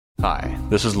Hi,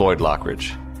 this is Lloyd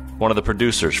Lockridge, one of the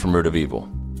producers from Root of Evil.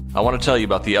 I want to tell you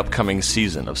about the upcoming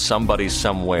season of Somebody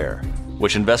Somewhere,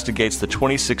 which investigates the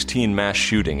 2016 mass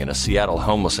shooting in a Seattle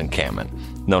homeless encampment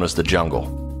known as The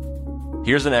Jungle.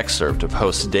 Here's an excerpt of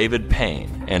hosts David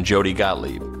Payne and Jody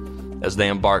Gottlieb as they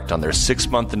embarked on their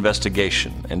 6-month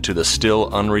investigation into the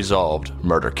still unresolved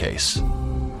murder case.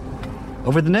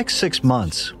 Over the next 6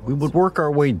 months, we would work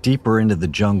our way deeper into the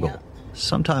jungle,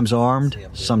 sometimes armed,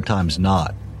 sometimes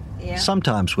not.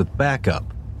 Sometimes with backup,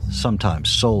 sometimes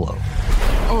solo.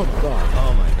 Oh, God.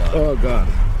 Oh, my God. Oh, God.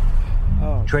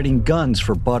 Oh. Trading guns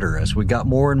for butter as we got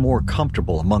more and more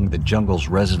comfortable among the jungle's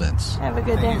residents. Have a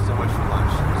good day. Thank you so much for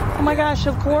lunch. Oh, my gosh,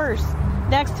 of course.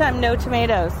 Next time, no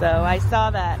tomatoes, though. I saw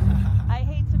that. I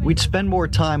hate tomatoes. We'd spend more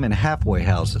time in halfway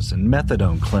houses and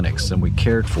methadone clinics than we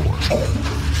cared for.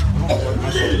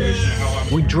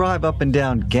 We'd drive up and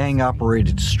down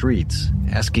gang-operated streets,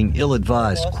 asking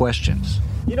ill-advised questions.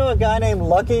 You know a guy named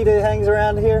Lucky that hangs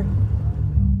around here?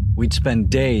 We'd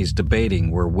spend days debating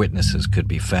where witnesses could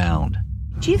be found.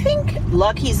 Do you think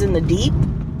Lucky's in the deep?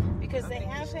 Because they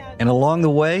have had... And along the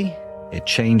way, it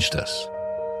changed us.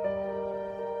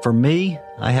 For me,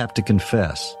 I have to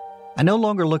confess, I no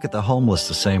longer look at the homeless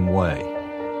the same way.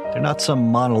 They're not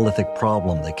some monolithic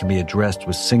problem that can be addressed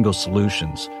with single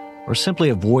solutions or simply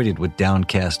avoided with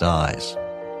downcast eyes.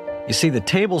 You see, the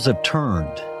tables have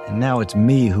turned, and now it's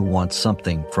me who wants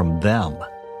something from them,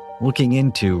 looking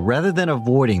into rather than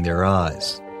avoiding their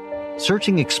eyes,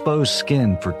 searching exposed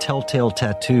skin for telltale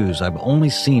tattoos I've only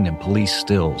seen in police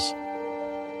stills.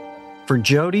 For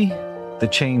Jody, the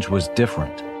change was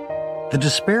different. The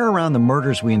despair around the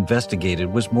murders we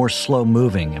investigated was more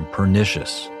slow-moving and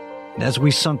pernicious. And as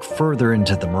we sunk further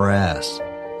into the morass,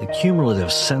 the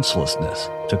cumulative senselessness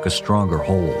took a stronger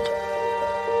hold.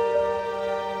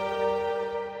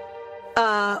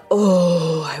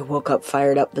 I woke up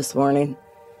fired up this morning.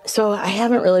 So I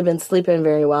haven't really been sleeping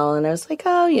very well, and I was like,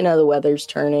 the weather's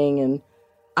turning, and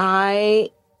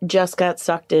I just got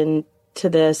sucked into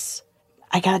this.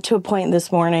 I got to a point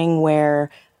this morning where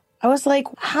I was like,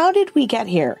 how did we get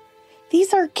here?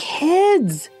 These are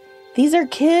kids. These are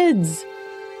kids.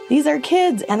 These are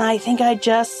kids. And I think I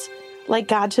just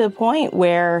got to a point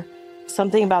where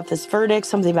something about this verdict,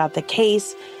 something about the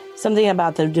case, something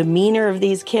about the demeanor of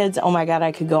these kids. Oh my God,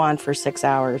 I could go on for 6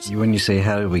 hours. When you say,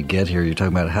 how did we get here, you're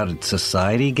talking about how did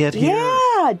society get here?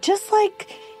 Yeah, just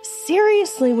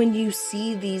seriously, when you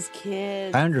see these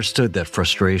kids. I understood that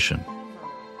frustration.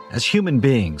 As human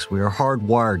beings, we are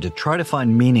hardwired to try to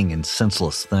find meaning in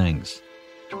senseless things,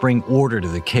 to bring order to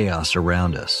the chaos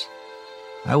around us.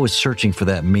 I was searching for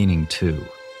that meaning too.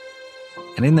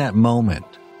 And in that moment,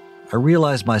 I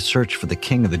realized my search for the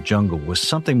king of the jungle was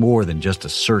something more than just a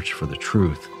search for the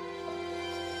truth.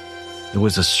 It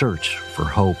was a search for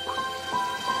hope.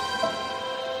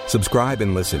 Subscribe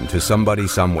and listen to Somebody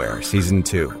Somewhere, Season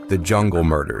 2, The Jungle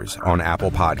Murders on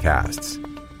Apple Podcasts.